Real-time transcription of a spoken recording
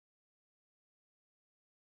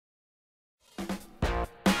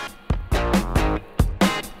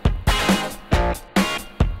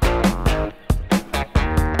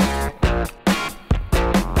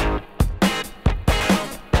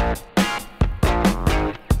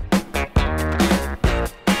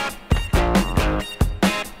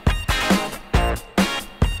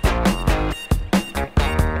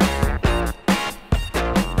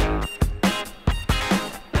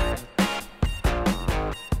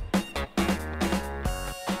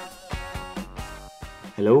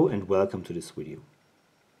Hello and welcome to this video.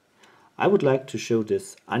 I would like to show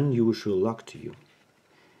this unusual lock to you.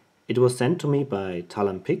 It was sent to me by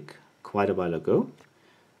Tallan Pick quite a while ago,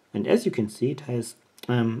 and as you can see it has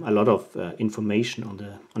a lot of information on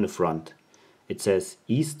the front. It says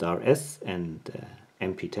E*S and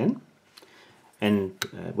MP10, and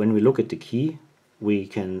when we look at the key we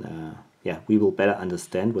can we will better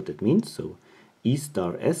understand what it means. So E*S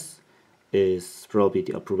is probably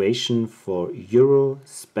the abbreviation for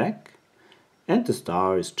EUROSPEC, and the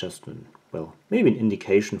star is just maybe an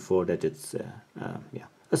indication for that it's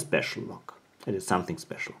a special lock. It is something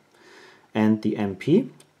special. And the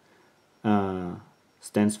MP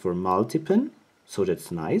stands for multi-pin, so that's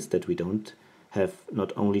nice that we don't have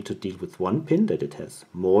not only to deal with one pin, that it has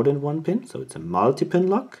more than one pin. So it's a multi-pin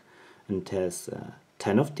lock, and it has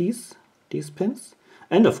 10 of these pins.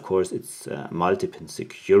 And of course it's a multi-pin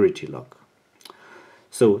security lock.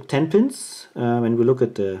 So 10 pins. When we look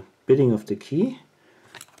at the bitting of the key,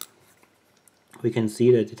 we can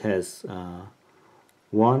see that it has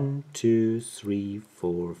 1, 2, 3,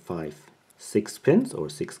 4, 5, 6 pins, or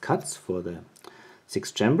 6 cuts for the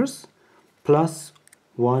 6 chambers, plus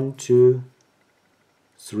 1, 2,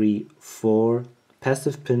 3, 4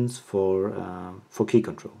 passive pins for key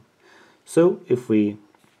control. So if we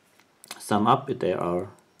sum up,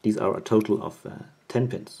 these are a total of 10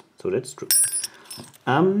 pins. So that's true.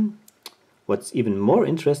 What's even more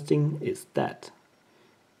interesting is that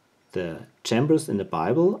the chambers in the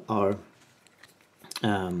Bible are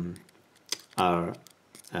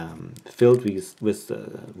filled with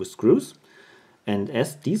screws, and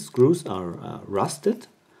as these screws are rusted,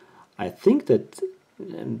 I think that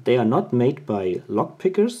they are not made by lock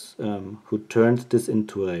pickers who turned this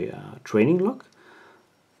into a training lock,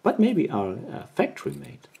 but maybe are factory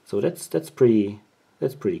made. So that's pretty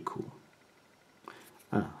cool.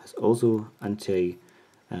 It's also anti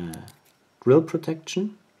drill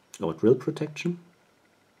protection.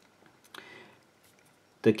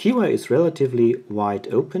 The key wire is relatively wide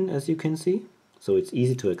open, as you can see, so it's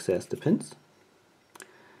easy to access the pins.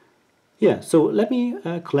 Yeah, so let me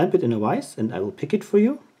clamp it in a vise and I will pick it for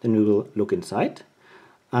you, then we will look inside.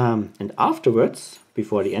 And afterwards,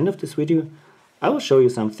 before the end of this video, I will show you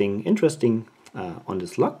something interesting on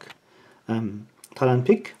this lock. Tallan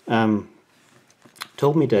Pick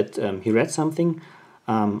told me that he read something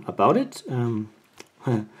about it,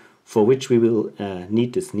 for which we will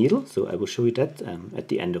need this needle, so I will show you that at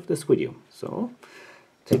the end of this video. So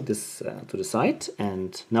take this to the side,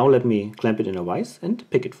 and now let me clamp it in a vise and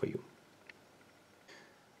pick it for you.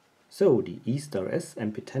 So the E*S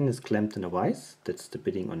MP10 is clamped in a vise. That's the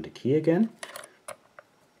bitting on the key again.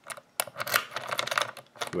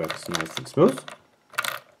 Works nice and smooth,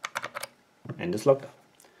 and is locked up.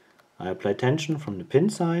 I apply tension from the pin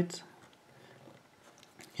side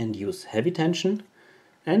and use heavy tension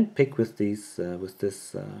and pick with this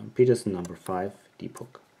Peterson number 5 deep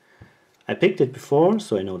hook. I picked it before,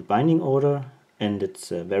 so I know the binding order, and it's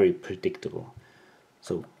very predictable.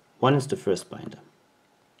 So 1 is the first binder.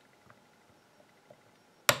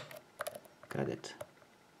 Got it.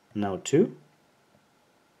 Now 2.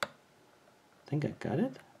 I think I got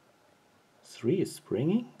it. 3 is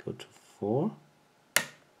springing. Go to 4.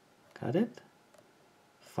 Got it.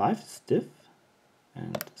 5 is stiff,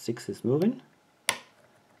 and 6 is moving,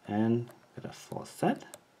 and got a 4th set.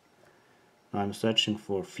 Now I'm searching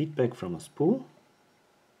for feedback from a spool,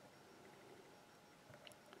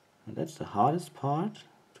 and that's the hardest part,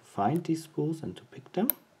 to find these spools and to pick them.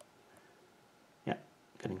 Yeah,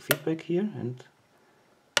 getting feedback here, and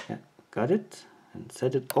yeah, got it, and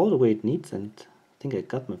set it all the way it needs, and I think I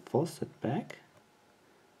got my 4th set back.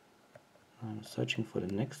 I'm searching for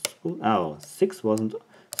the next spool. Oh, 6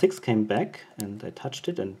 came back, and I touched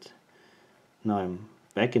it, and now I'm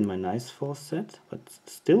back in my nice 4th set, but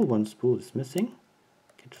still 1 spool is missing.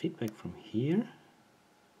 Get feedback from here.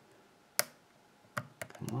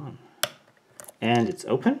 Come on. And it's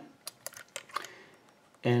open.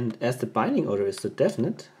 And as the binding order is so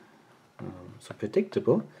definite, so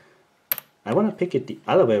predictable, I want to pick it the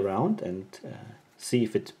other way around and see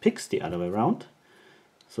if it picks the other way around.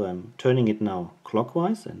 So I'm turning it now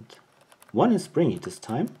clockwise, and 1 is springy this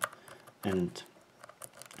time, and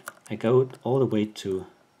I go all the way to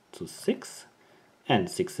 6, and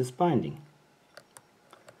 6 is binding.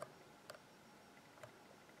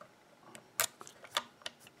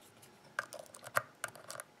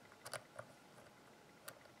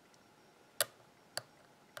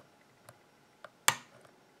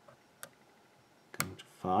 Going to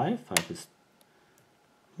 5, 5 is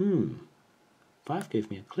 5 gave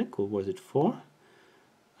me a click, or was it 4?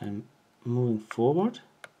 I'm moving forward.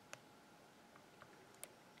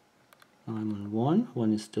 Now I'm on 1.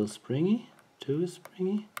 1 is still springy. 2 is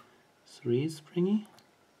springy. 3 is springy.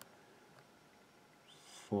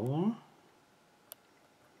 4,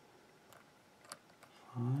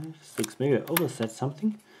 5, 6. Maybe I overset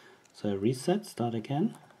something. So I reset, start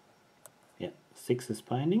again. Yeah, 6 is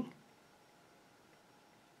binding.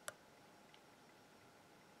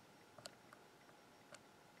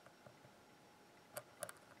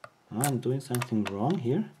 I'm doing something wrong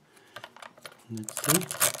here. Let's see.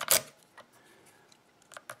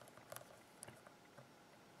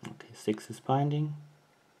 Okay, 6 is binding.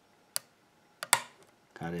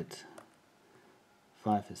 Got it.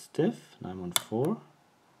 5 is stiff. Now I'm on 4.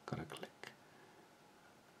 Gotta click.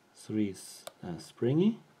 3 is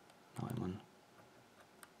springy. Now I'm on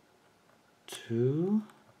 2.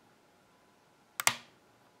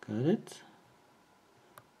 Got it.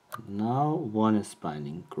 Now 1 is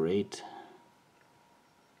binding. Great.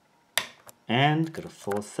 And got a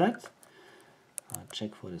 4 set. I'll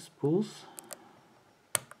check for the spools.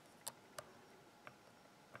 Okay,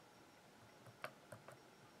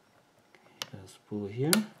 got a spool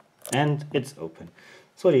here. And it's open.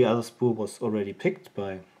 So the other spool was already picked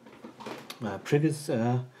by my previous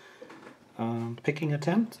picking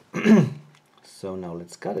attempt. So now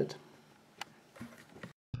let's cut it.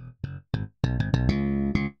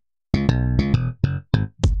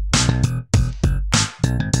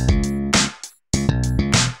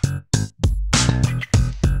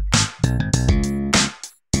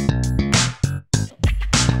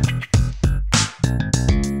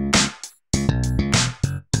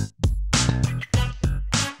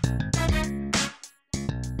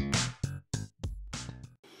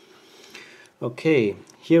 Okay,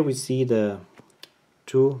 here we see the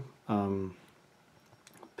two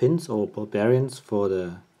pins or ball bearings for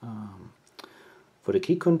the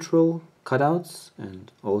key control cutouts,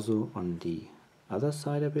 and also on the other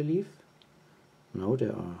side, I believe. No,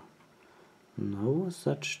 there are no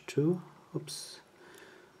such two. Oops.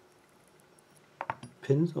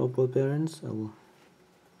 Pins or ball bearings. I will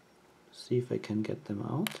see if I can get them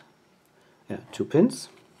out. Yeah, 2 pins.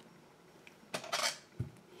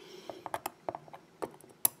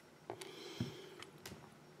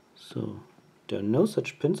 So there are no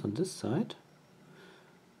such pins on this side.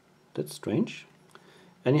 That's strange.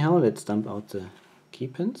 Anyhow, let's dump out the key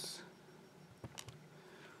pins.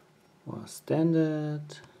 Or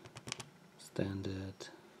standard, standard,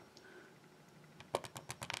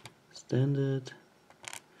 standard,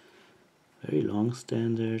 very long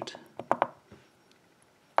standard,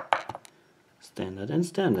 standard and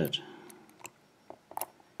standard.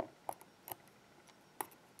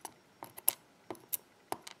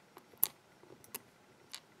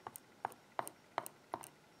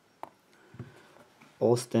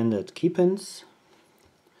 All standard key pins.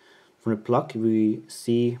 From the plug we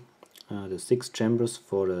see the 6 chambers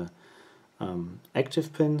for the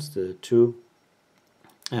active pins, the 2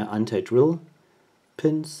 anti-drill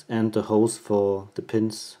pins, and the holes for the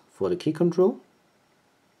pins for the key control.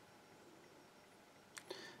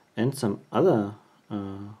 And some other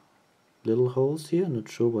little holes here, not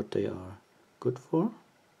sure what they are good for.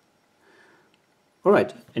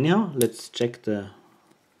 Alright, anyhow, let's check the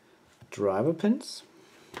driver pins.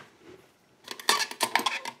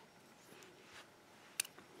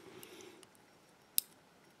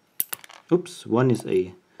 Oops, 1 is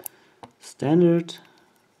a standard,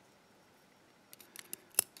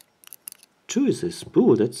 2 is a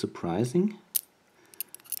spool, that's surprising,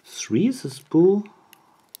 3 is a spool,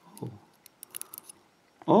 oh.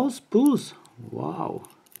 All spools, wow.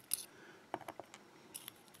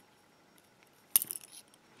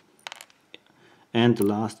 And the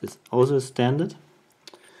last is also a standard.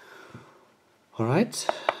 Alright,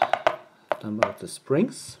 dump out the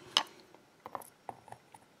springs.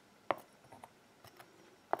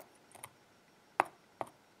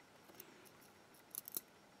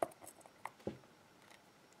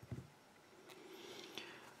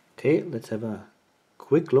 Okay, let's have a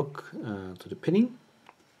quick look to the pinning.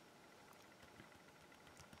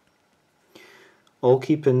 All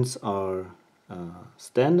key pins are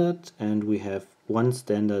standard, and we have 1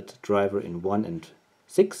 standard driver in 1 and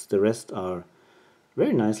 6. The rest are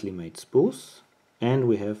very nicely made spools, and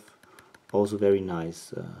we have also very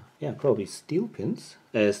nice, yeah, probably steel pins,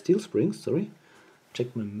 steel springs. Sorry,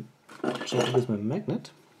 check it with my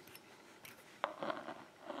magnet.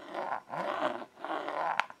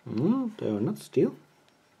 They are not steel.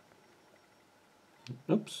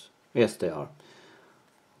 Oops. Yes, they are.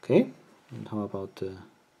 Okay. And how about the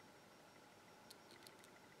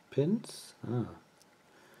pins?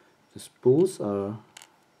 The spools are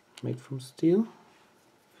made from steel,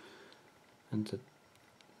 and the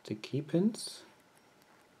the key pins.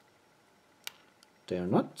 They are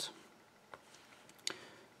not.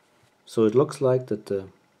 So it looks like that the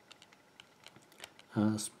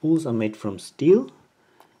spools are made from steel.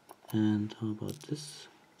 And how about this?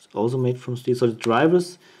 It's also made from steel. So the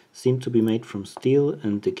drivers seem to be made from steel,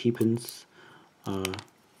 and the key pins are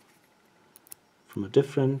from a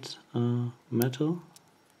different metal.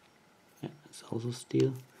 Yeah, it's also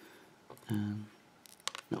steel.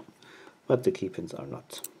 No, but the key pins are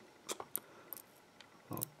not.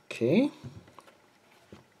 Okay.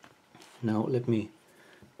 Now let me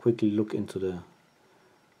quickly look into the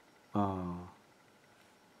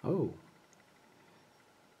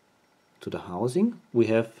to the housing. We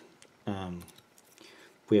have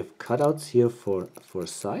cutouts here for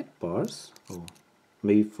sidebars, or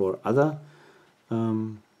maybe for other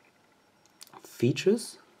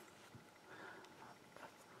features.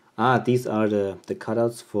 These are the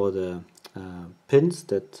cutouts for the pins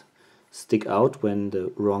that stick out when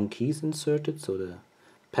the wrong key is inserted, so the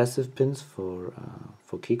passive pins for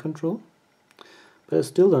key control. But I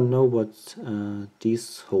still don't know what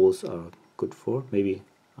these holes are good for. Maybe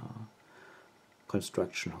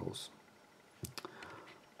construction holes.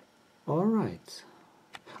 Alright.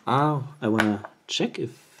 I want to check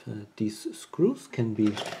if these screws can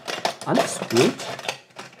be unscrewed.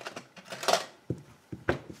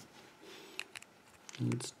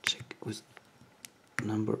 Let's check with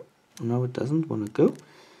number. No, it doesn't want to go.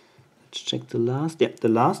 Let's check the last. Yeah, the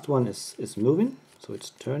last one is moving, so it's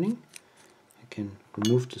turning. I can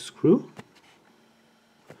remove the screw.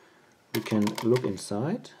 We can look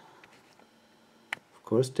inside. Of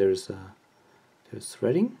course, there's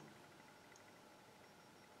threading.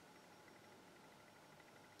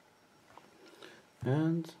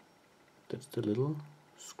 And that's the little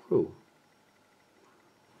screw.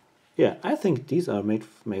 Yeah, I think these are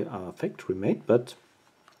factory made, but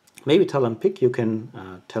maybe Tallan Pick, you can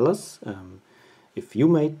tell us if you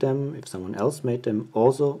made them, if someone else made them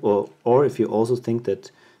also, or if you also think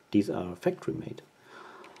that these are factory made.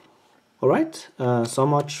 Alright, so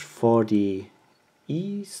much for the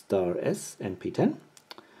E*S MP10.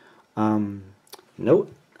 No,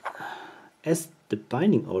 as the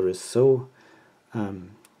binding order is so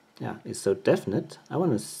definite, I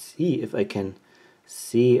want to see if I can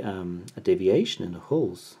see a deviation in the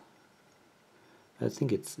holes. I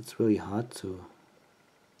think it's really hard to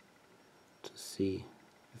see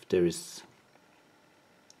if there is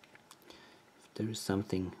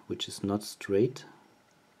something which is not straight.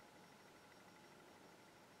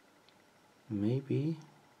 Maybe,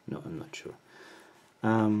 no, I'm not sure.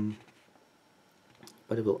 But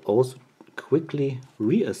I will also quickly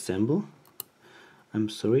reassemble. I'm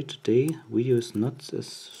sorry, today video is not as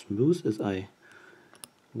smooth as I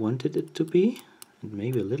wanted it to be, and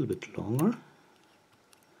maybe a little bit longer.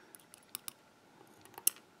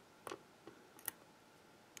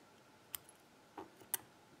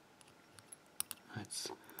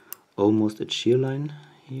 It's almost at shear line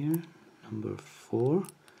here, number 4.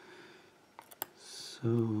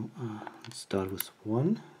 So let's start with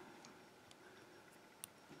 1.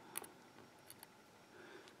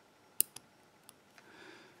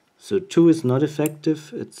 So 2 is not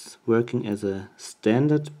effective. It's working as a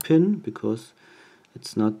standard pin because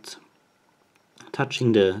it's not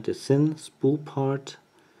touching the thin spool part.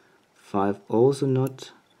 5 also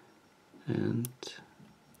not, and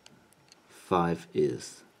 5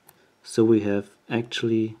 is. So we have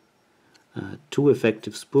actually 2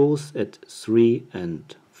 effective spools at 3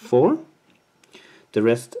 and 4. The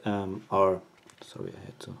rest are, sorry,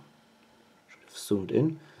 I should have zoomed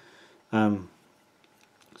in.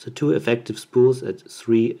 So 2 effective spools at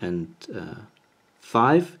 3 and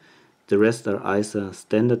 5. The rest are either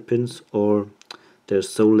standard pins, or there's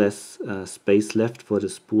so less space left for the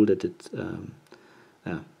spool that it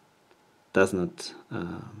does not,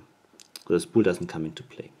 the spool doesn't come into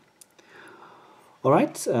play.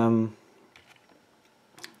 Alright,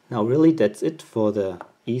 now really that's it for the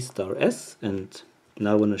E*S, and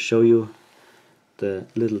now I want to show you the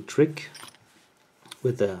little trick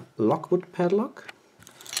with the LOCKWOOD padlock.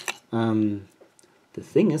 The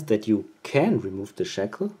thing is that you can remove the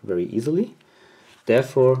shackle very easily.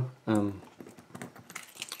 Therefore,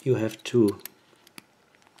 you have to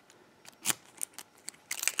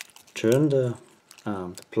turn the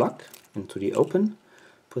plug into the open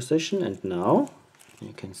position, and now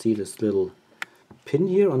you can see this little pin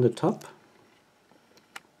here on the top.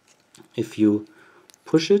 If you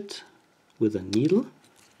push it with a needle,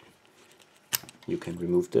 you can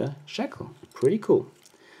remove the shackle. Pretty cool.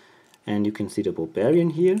 And you can see the ball bearing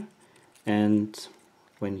here, and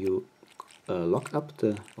when you lock up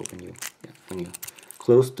the, or when you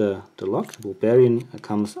close the lock, the ball bearing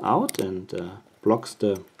comes out and blocks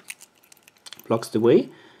the way,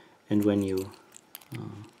 and when you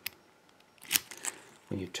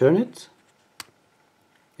turn it,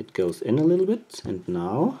 it goes in a little bit, and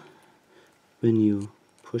now when you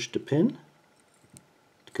push the pin,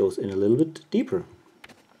 it goes in a little bit deeper.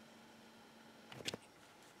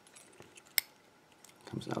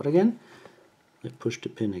 Comes out again. I push the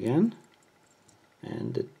pin again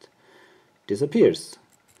and it disappears.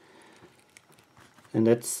 And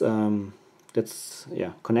that's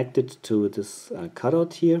connected to this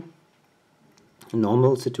cutout here. A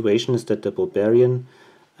normal situation is that the ball bearing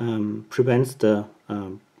prevents the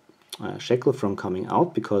shackle from coming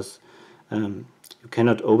out, because you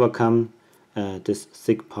cannot overcome this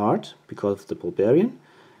thick part because of the ball bearing.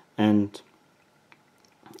 And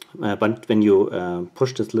but when you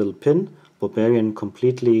push this little pin, ball bearing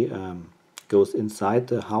completely goes inside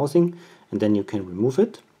the housing, and then you can remove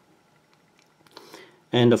it.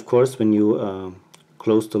 And of course, when you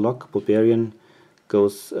close the lock, ball bearing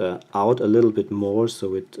goes out a little bit more,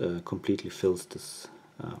 so it completely fills this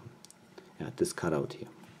this cutout here.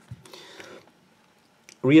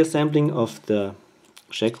 Reassembling of the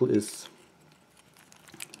shackle is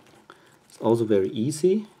also very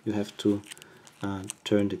easy. You have to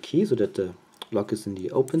turn the key so that the lock is in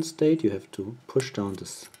the open state. You have to push down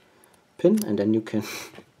this pin, and then you can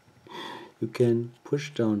you can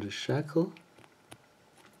push down the shackle.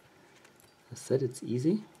 As I said, it's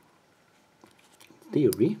easy.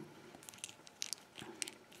 Theory.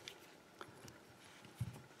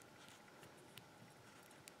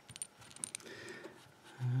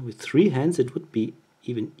 With 3 hands it would be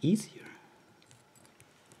even easier.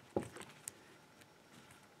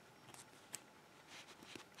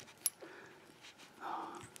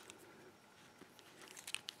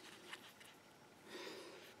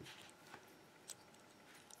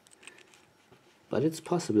 But it's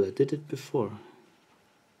possible, I did it before.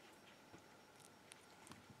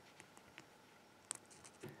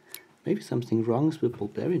 Maybe something wrong with ball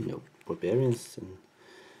bearing. No, ball bearing is in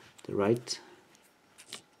the right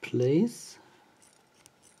place,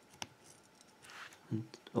 and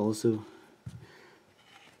also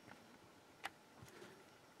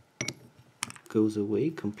goes away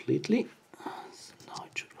completely. So now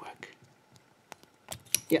it should work.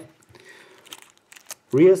 Yeah,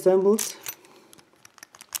 reassembled.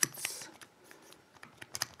 It's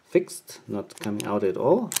fixed, not coming out at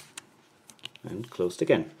all, and closed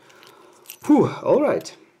again. Whew, all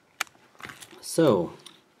right. So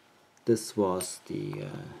this was the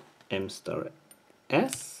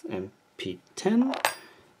S MP10,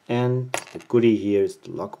 and the goodie here is the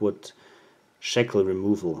LOCKWOOD shackle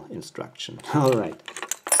removal instruction. All right.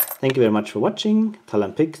 Thank you very much for watching.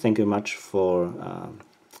 Tallan Pick, thank you very much for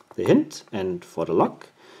the hint and for the lock,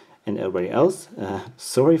 and everybody else.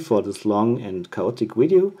 Sorry for this long and chaotic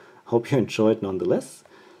video. Hope you enjoyed nonetheless.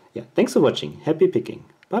 Yeah, thanks for watching. Happy picking.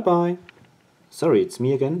 Bye bye. Sorry, it's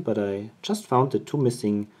me again, but I just found the 2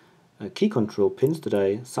 missing key control pins that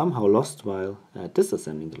I somehow lost while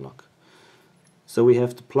disassembling the lock. So we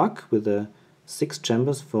have the plug with the 6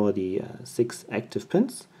 chambers for the 6 active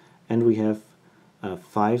pins, and we have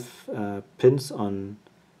 5 pins on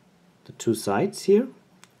the 2 sides here,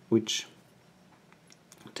 which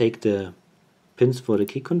take the pins for the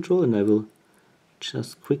key control, and I will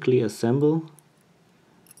just quickly assemble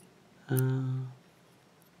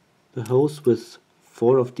the hose with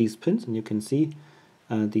 4 of these pins, and you can see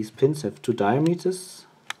these pins have 2 diameters,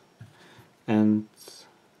 and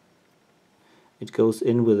it goes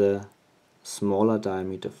in with a smaller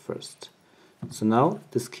diameter first. So now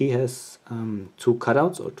this key has 2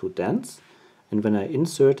 cutouts or 2 dents, and when I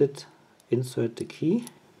insert the key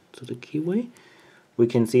to the keyway, we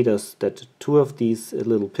can see that 2 of these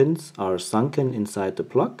little pins are sunken inside the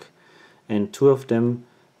plug, and 2 of them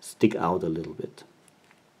stick out a little bit.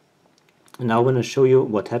 And now I want to show you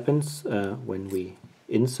what happens when we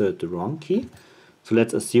insert the wrong key. So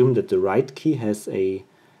let's assume that the right key has a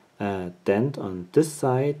dent on this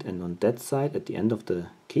side and on that side at the end of the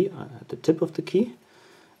key, at the tip of the key,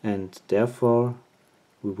 and therefore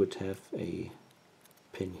we would have a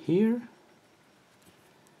pin here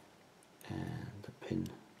and a pin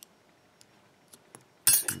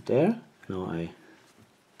there. Now I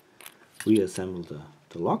reassemble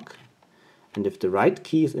the lock, and if the right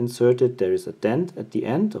key is inserted, there is a dent at the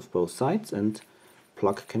end of both sides and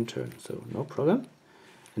plug can turn, so no problem.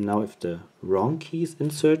 And now if the wrong key is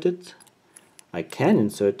inserted, I can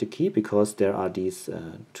insert the key because there are these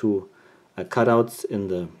 2 cutouts in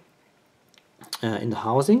the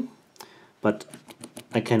housing, but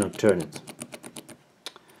I cannot turn it.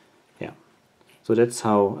 Yeah, So that's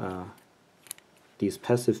how these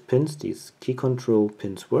passive pins, these key control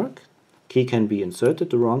pins work. Key can be inserted,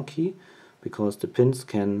 the wrong key, because the pins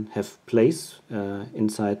can have place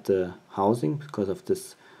inside the housing because of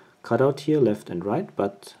this cutout here, left and right,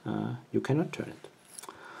 but you cannot turn it.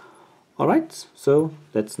 Alright, so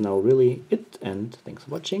that's now really it, and thanks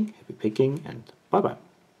for watching, happy picking, and bye bye.